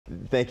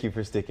Thank you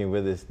for sticking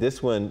with us.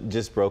 This one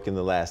just broke in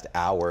the last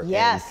hour.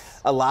 Yes.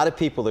 And a lot of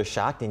people are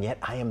shocked, and yet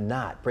I am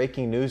not.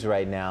 Breaking news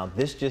right now.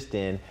 This just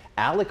in.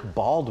 Alec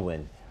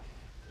Baldwin,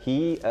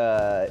 he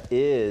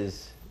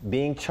is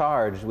being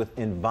charged with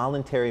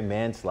involuntary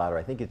manslaughter.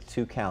 I think it's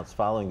 2 counts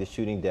following the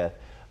shooting death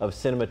of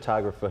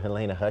cinematographer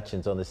Helena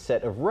Hutchins on the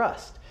set of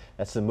Rust.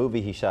 That's the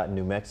movie he shot in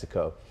New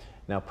Mexico.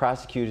 Now,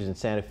 prosecutors in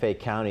Santa Fe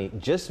County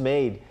just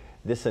made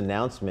this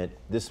announcement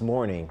this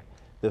morning.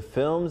 The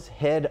film's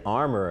head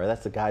armorer,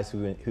 that's the guy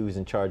who's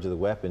in charge of the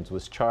weapons,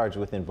 was charged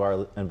with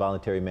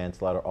involuntary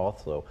manslaughter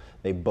also.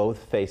 They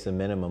both face a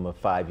minimum of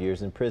 5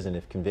 years in prison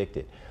if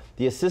convicted.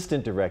 The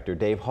assistant director,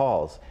 Dave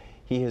Halls,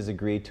 he has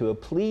agreed to a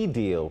plea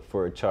deal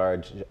for a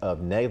charge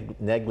of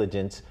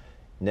negligent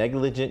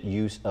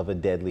use of a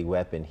deadly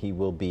weapon. He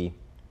will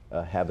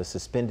have a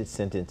suspended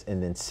sentence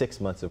and then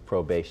 6 months of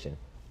probation.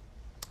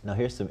 Now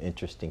here's some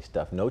interesting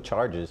stuff. No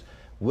charges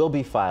will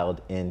be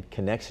filed in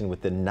connection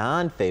with the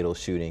non-fatal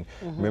shooting.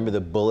 Remember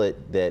the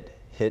bullet that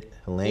hit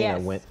Helena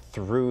went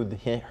through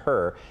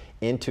her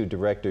into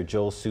director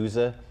Joel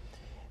Souza?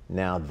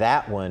 Now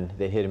that one,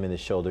 they hit him in the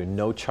shoulder,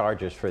 no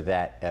charges for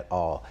that at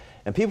all.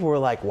 And people were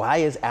like, why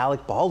is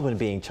Alec Baldwin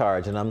being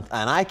charged? And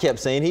I kept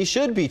saying he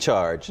should be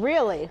charged.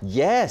 Really?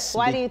 Yes.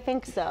 Why do you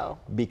think so?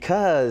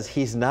 Because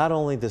he's not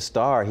only the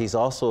star, he's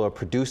also a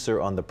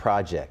producer on the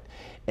project.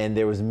 And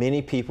there was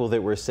many people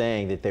that were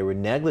saying that they were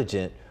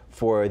negligent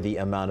for the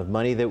amount of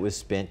money that was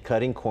spent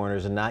cutting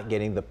corners and not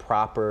getting the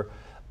proper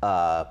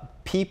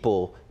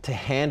people to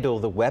handle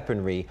the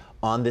weaponry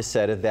on the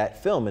set of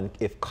that film. And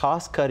if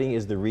cost cutting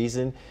is the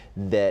reason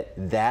that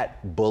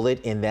that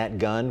bullet in that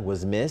gun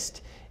was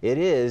missed, it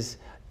is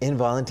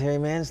involuntary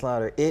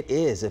manslaughter. It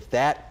is.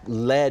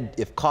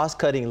 If cost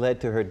cutting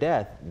led to her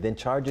death, then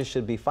charges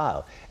should be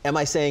filed. Am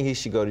I saying he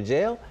should go to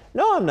jail?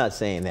 No, I'm not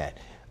saying that.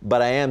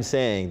 But I am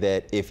saying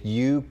that if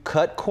you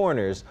cut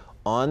corners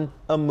on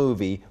a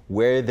movie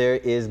where there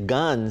is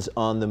guns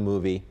on the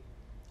movie,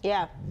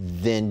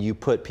 then you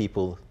put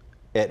people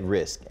at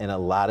risk. And a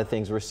lot of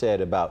things were said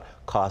about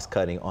cost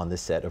cutting on the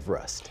set of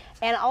Rust.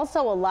 And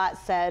also a lot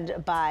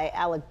said by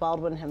Alec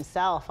Baldwin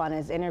himself on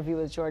his interview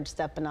with George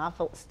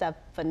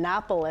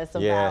Stephanopoulos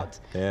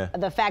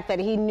about the fact that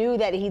he knew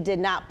that he did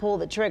not pull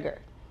the trigger.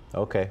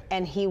 Okay.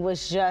 And he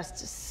was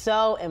just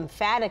so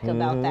emphatic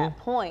about that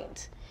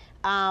point.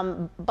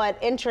 But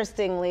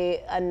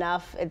interestingly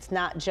enough, it's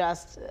not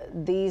just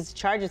these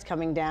charges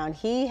coming down.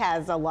 He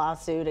has a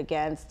lawsuit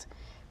against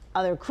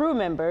other crew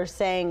members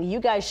saying, you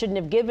guys shouldn't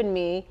have given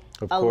me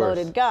a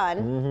loaded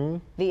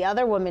gun. The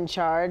other woman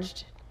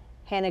charged,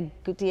 Hannah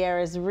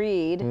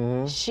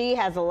Gutierrez-Reed, she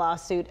has a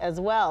lawsuit as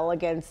well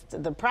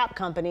against the prop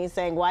company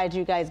saying, why did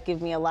you guys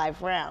give me a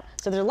live round?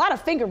 So there's a lot of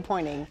finger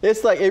pointing.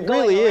 It's like, it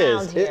really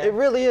is. It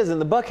really is,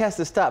 and the buck has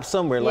to stop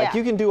somewhere. Like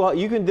you can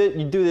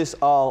do this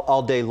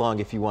all day long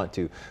if you want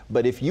to,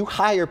 but if you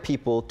hire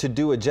people to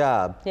do a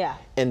job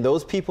and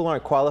those people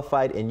aren't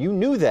qualified and you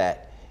knew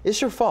that, it's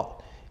your fault.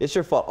 It's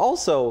your fault.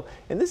 Also,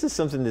 and this is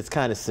something that's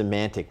kind of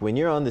semantic, when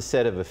you're on the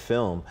set of a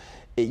film,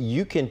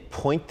 you can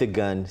point the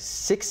gun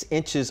 6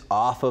 inches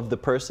off of the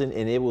person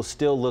and it will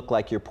still look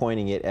like you're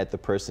pointing it at the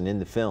person in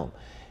the film.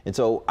 And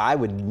so I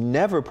would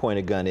never point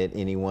a gun at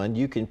anyone.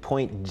 You can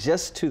point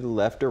just to the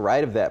left or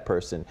right of that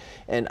person.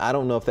 And I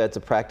don't know if that's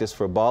a practice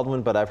for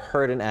Baldwin, but I've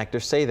heard an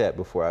actor say that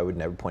before. I would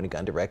never point a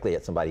gun directly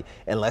at somebody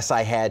unless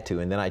I had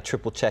to, and then I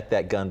triple check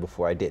that gun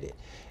before I did it.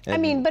 And I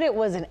mean, but it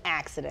was an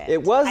accident.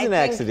 It was an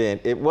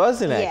accident. It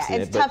was an accident.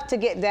 Yeah, it's tough to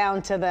get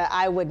down to the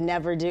I would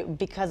never do,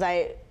 because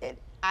I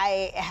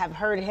have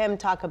heard him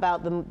talk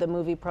about the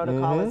movie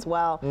Protocol as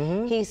well.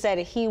 He said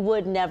he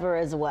would never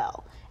as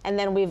well. And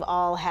then we've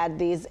all had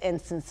these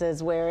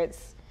instances where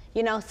it's,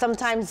 you know,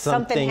 sometimes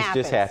something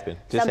happens. Just happen.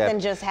 Something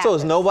just happens. So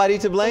is nobody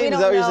to blame? Is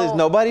that what you're saying?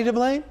 Nobody to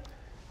blame?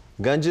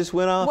 Gun just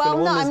went off and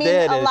a woman's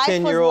dead, and a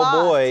 10-year-old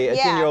boy, a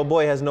 10-year-old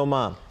boy has no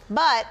mom.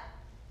 But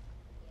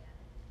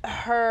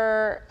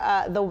her,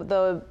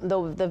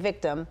 the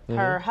victim,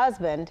 her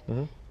husband,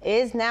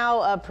 is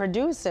now a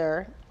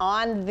producer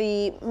on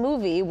the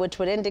movie, which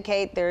would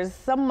indicate there's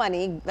some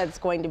money that's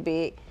going to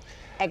be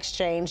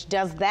exchanged.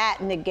 Does that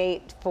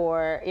negate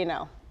for, you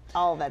know,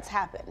 all that's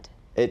happened?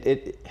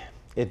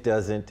 It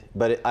doesn't.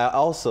 But I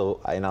also,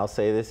 and I'll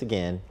say this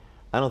again,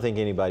 I don't think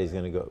anybody's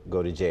going to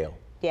go to jail.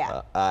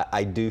 Yeah.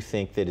 I do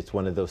think that it's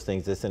one of those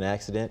things that's an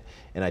accident,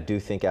 and I do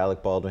think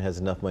Alec Baldwin has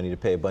enough money to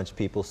pay a bunch of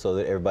people so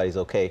that everybody's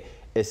okay,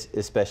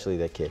 especially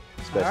that kid,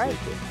 especially the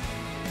kid.